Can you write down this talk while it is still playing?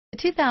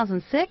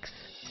2006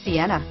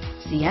 Sienna.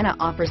 Sienna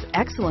offers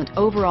excellent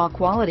overall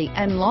quality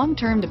and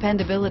long-term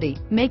dependability,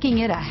 making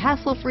it a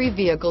hassle-free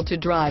vehicle to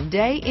drive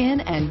day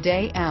in and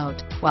day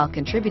out, while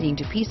contributing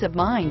to peace of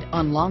mind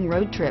on long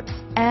road trips.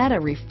 Add a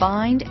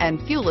refined and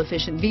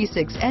fuel-efficient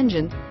V6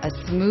 engine, a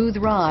smooth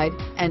ride,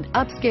 and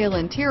upscale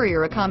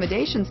interior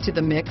accommodations to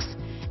the mix,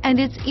 and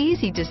it's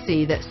easy to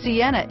see that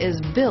Sienna is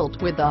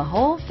built with the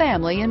whole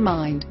family in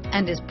mind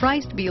and is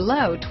priced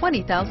below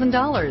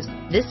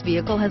 $20,000. This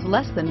vehicle has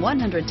less than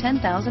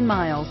 110,000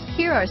 miles.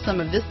 Here are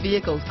some of this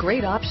vehicle's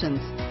great options: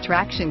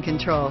 traction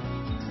control,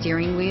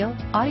 steering wheel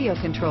audio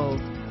controls,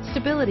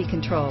 stability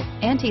control,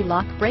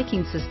 anti-lock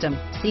braking system,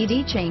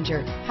 CD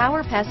changer,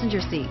 power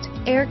passenger seat,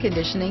 air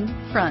conditioning,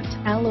 front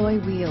alloy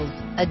wheels,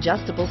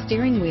 adjustable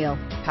steering wheel,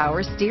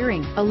 power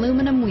steering,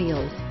 aluminum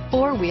wheels,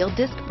 four-wheel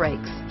disc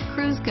brakes,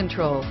 cruise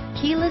control,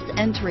 keyless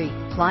entry,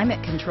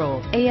 climate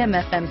control,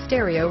 AM/FM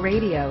stereo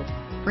radio,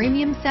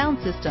 premium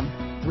sound system,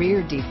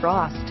 rear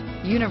defrost,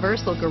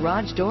 universal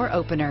garage door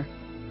opener,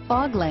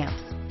 fog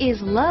lamps.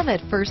 Is love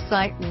at first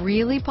sight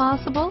really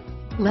possible?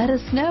 Let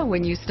us know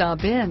when you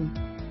stop in.